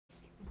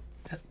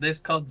This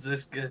COD's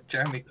this good.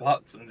 Jeremy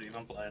Clarkson's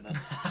even playing it.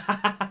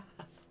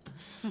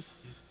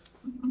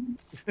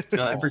 It's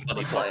got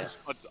everybody playing.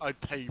 I'd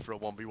pay for a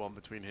 1v1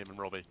 between him and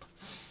Robbie.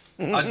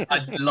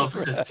 I'd love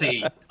to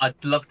see.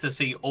 I'd love to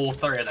see all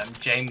three of them.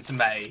 James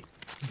May,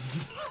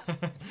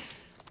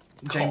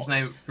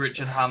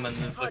 Richard Hammond,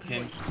 and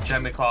fucking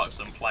Jeremy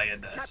Clarkson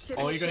playing this.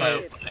 All you're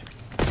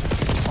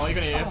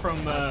gonna hear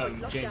from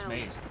James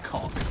May is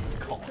cock.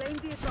 Claim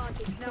the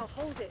advantage. Now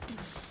hold it.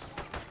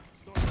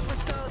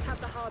 Hostiles have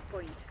the hard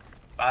point.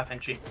 Bye,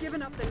 Finchy.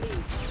 Given up the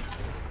lead.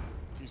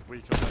 He's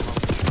weak on that.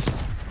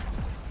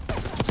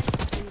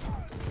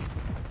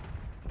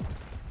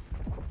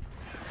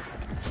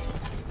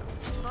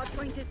 Hard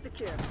point is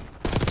secure.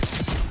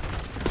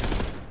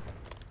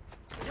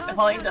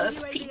 Behind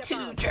us,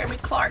 P2, Jeremy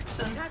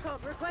Clarkson. Attack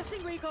off,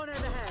 requesting recon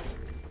overhead.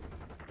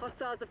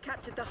 Hostiles have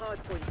captured the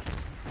hard point.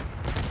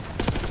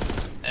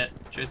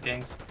 Cheers,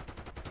 gangs.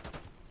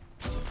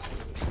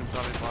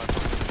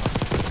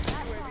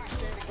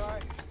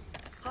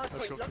 Hard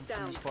point locked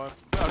down.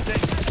 I'm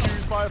getting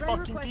confused by a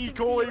fucking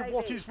decoy.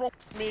 What is wrong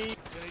with me?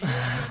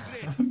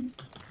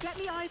 Get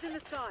me eyes in the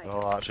sky.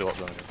 Oh, actually, what's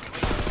going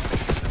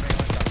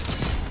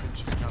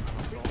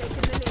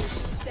Taking the lead.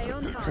 Stay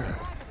on time.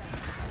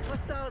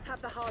 Hostiles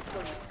have the hard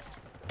point.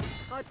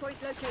 Hard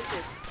point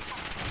located.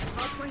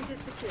 Hard point is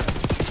secure.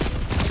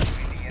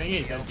 The thing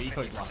is, those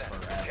decoys last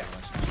forever.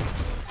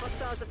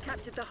 Hostiles have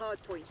captured the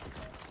hard point.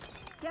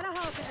 Get a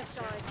half in the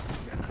sky.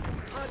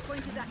 Hard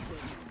point is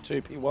active.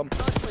 2P1.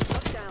 Hard point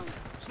locked down.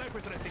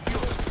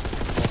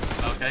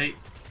 Okay.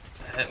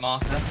 Hit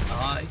marker.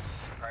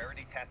 Nice.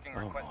 Priority tasking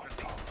request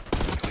received.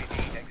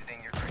 UAV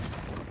exiting your grid.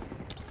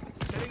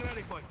 Setting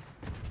rally point.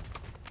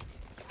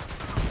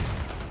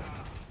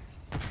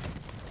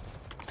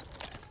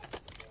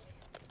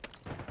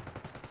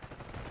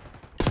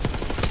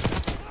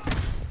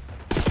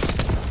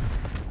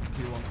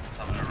 Just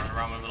having to run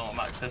around with an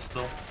automatic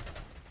pistol.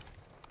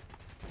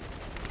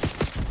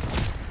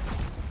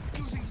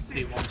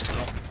 P1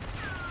 still.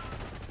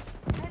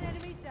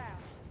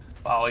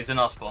 Wow, he's in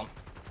our spawn.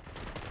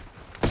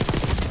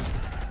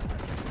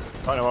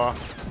 I know what.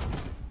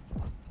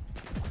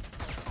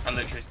 I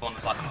literally spawned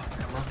as like a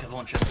rocket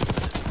launcher.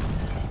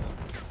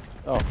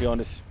 Oh, be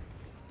honest.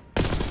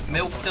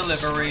 Milk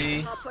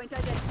delivery. Hard point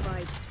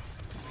identified.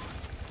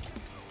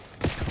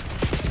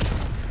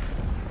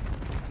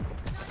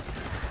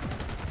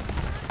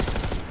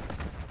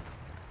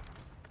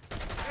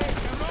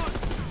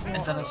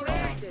 Into the spawn.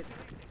 Active.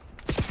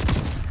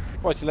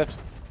 Right to left.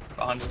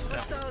 Behind us,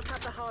 yeah. Hostiles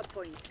have the hard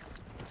point.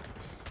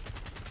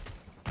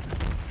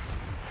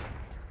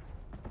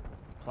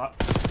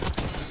 Clap.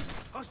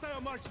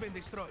 Hostile marksman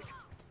destroyed.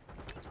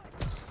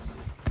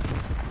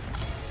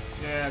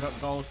 Yeah, I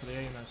got goals for the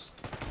aimers.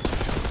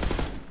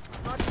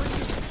 Hard point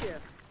is secure.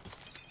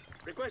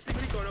 Requesting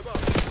recon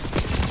above.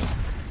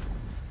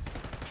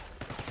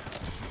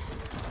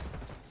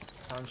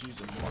 Sounds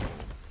used a model.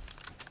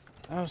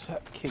 How's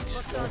that kick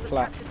Hostiles have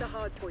flat? captured the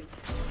hard point.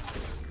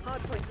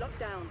 Hard point locked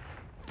down.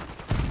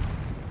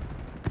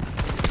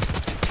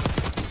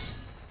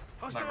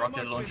 My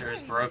rocket launcher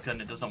is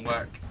broken, it doesn't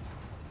work.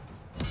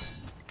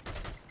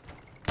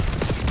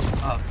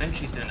 Oh,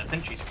 Finchy's doing a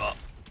Finchy spot.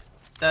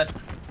 Dead.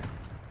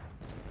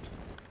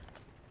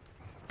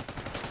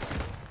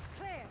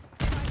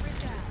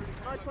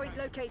 Hard point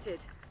located.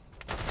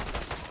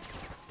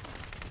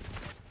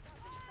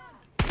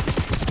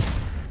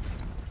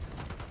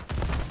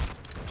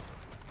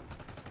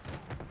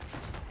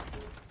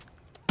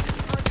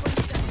 Hard point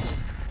set.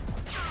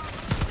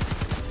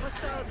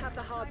 Hostiles have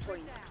the hard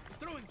point.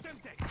 Throwing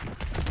Semtex.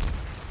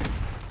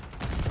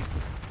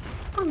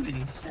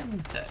 Proving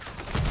Semtex.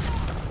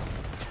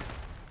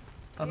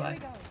 Bye bye.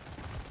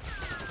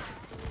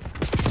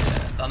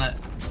 Yeah, done it.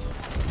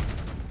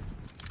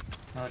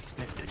 No, I just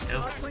need to get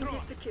killed. Hard point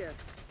is secure.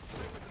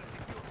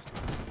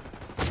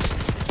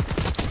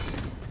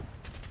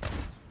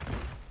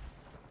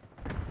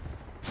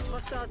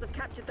 Hostiles have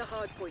captured the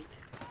hard point.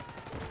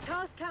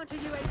 Task counter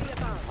UAV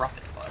above.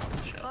 Rapid fire on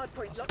the ship. Hard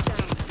point locked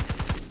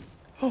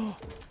down.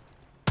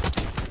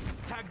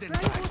 Tagged in.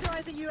 Ready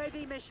authorizing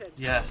UAV mission.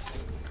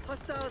 Yes.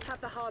 Hostiles have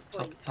the hard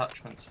Top point.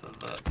 attachments for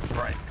the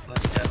break.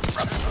 Let's get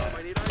rapid fire. I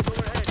need eyes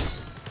overhead.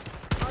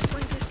 Hard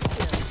point is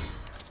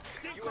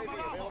secure. UAV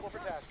available for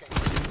tasking.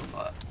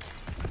 Fire.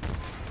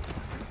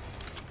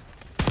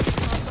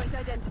 Hard point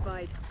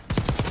identified.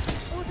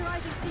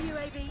 Authorizing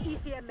CUAV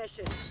ECM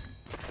mission.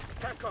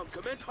 TACOM,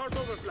 commence hard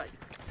overflight.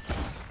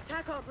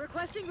 TACOM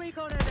requesting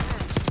recon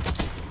overhead.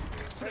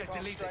 Threat Bomb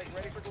deleted. strike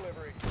ready for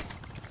delivery.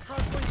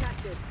 Hard point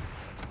active.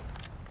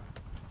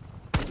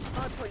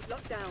 Hard point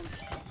locked down.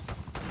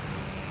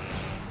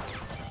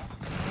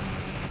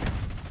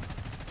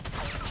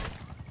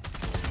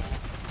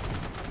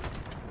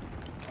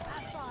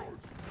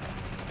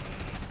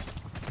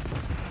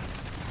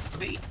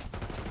 B.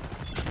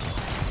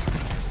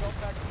 Assault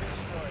package being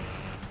destroyed.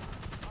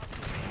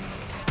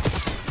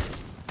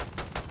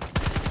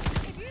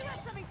 If you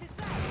have something to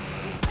say,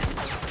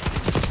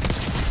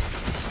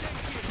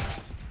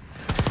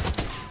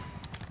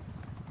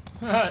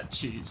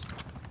 Cheese.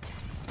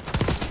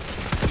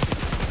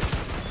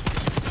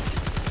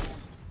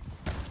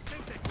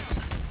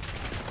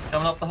 It's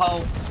coming up the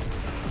hole.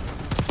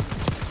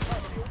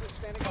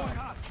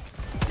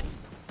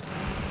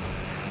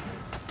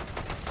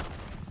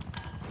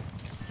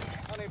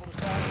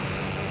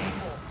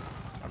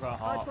 I got a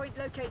heart. Hardpoint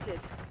located.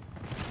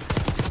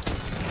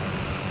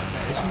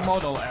 This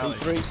model L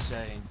is P3.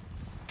 insane.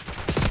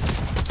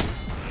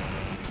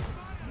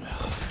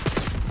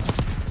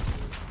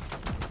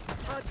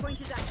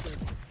 Hardpoint is active.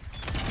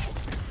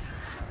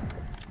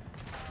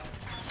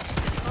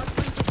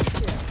 Hardpoint is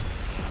secure.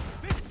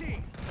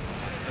 15.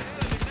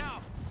 Standing now.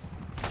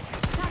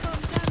 Tag on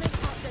damage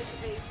update,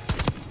 please.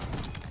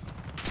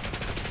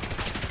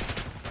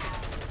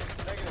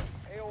 Negative.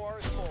 AOR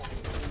is full.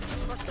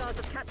 Hostiles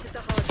have captured the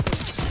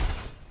hardpoint.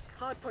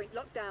 Hardpoint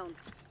locked down.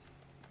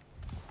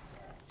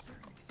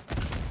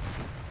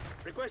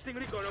 Requesting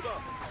recon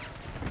above.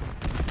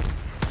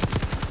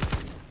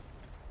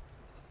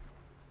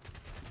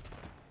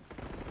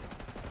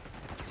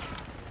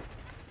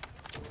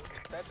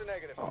 That's a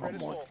negative. Oh Red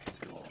is my full.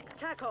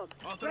 TACOM,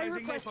 Authorizing frame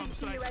requesting napalm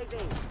strike. UAV.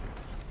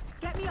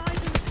 Get me eyes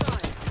in the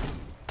sky.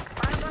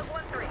 Firebug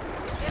 1-3.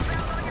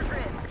 Inbound on your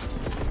grid.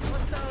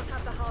 Hostiles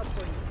have the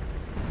hardpoint.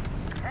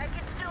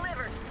 Package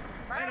delivered.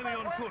 Enemy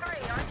on Firebug foot. 1-3.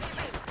 RTB.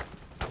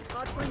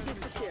 Hardpoint is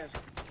secure.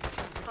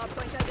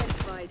 Hardpoint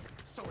identified.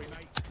 Sorry,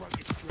 mate. Broke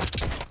your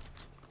script.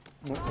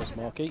 What was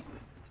Marky?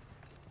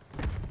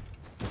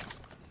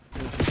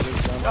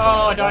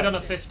 Oh, I died on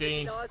a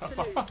 15. Oh,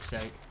 for fuck's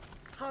sake.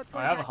 Hardpoint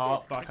I have a active.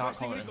 heart, but I can't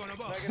Requesting call it.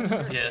 recon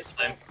above. Yeah,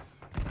 same.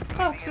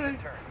 Fuck's Being in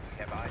sake. turn.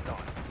 Have eyes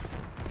on.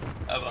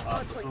 I have a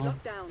heart as Hardpoint well.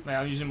 locked down. Mate,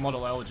 I'm using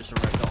model L with just a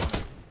red dot on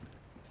it.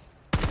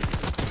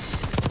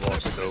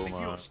 Let's go,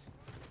 man.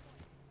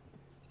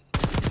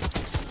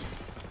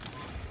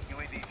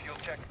 UAV fuel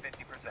check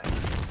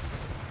 50%.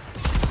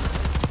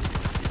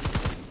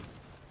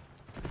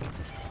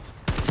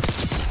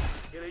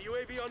 Get a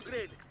UAV on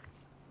grid.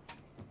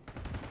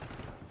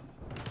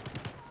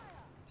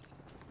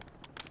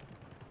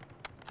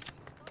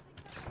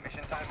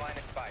 Mission timeline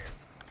expired.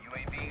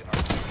 UAV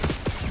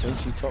are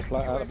Don't you top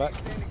light out the back?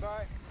 standing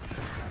by.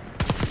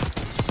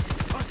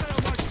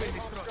 Hostile marksman Bomb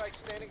destroyed. strike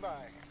standing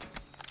by.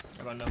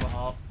 I got another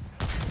heart.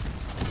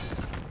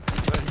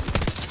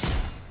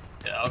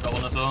 Yeah, I've got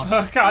one as well.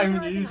 I can't even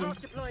Authorizing use them.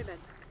 hard deployment.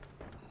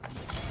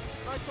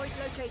 Hardpoint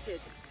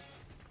located.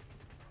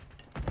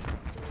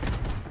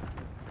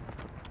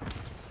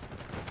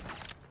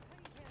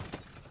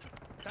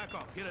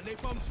 TACOM, get a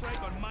napalm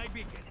strike on my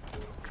beacon.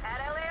 At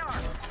LAR.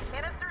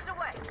 Canisters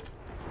away.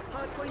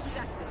 Hardpoint is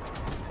active.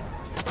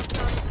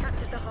 Hostiles have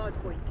captured the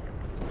hardpoint.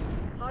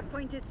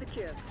 Hardpoint is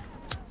secure.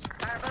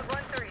 Firebug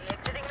 1-3.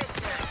 Exiting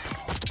missionary.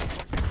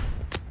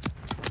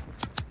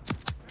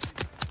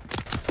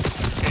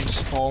 Getting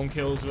spawn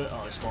kills with it.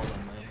 Oh, it spawned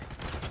on me.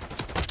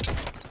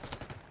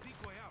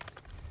 Decoy out.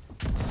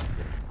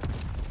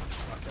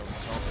 I killed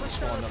myself. It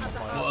spawned on my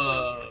fire.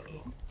 Whoa.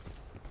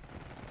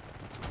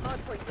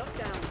 Hardpoint locked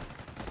down.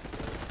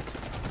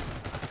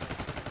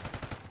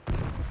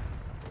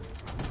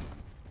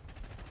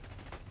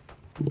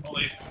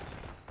 Ollie.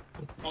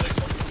 Ollie.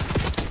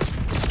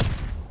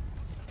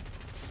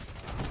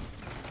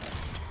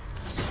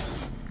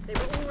 They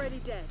were already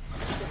dead.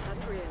 Just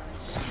hadn't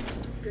realized.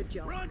 Good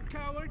job. Run,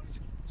 cowards!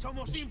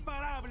 Somos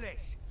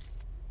imparables!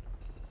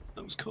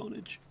 That was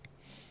carnage.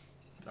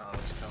 Oh,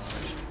 it's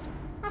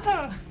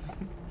carnage.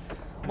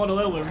 Model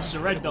L with just a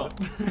red dot.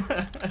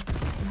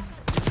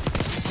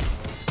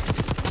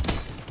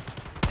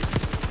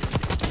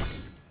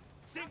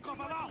 Cinco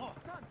para abajo!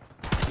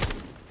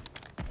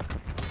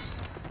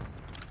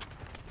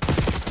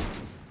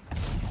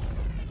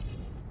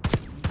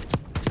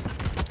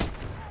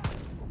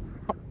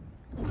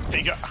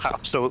 He got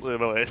absolutely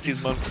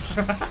molested, man.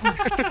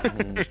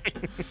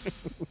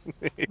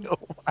 Oh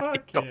my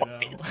Fucking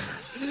god.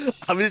 hell.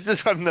 I was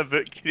just having a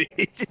bit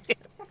crazy.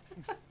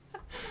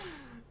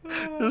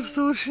 It's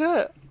so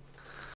shit.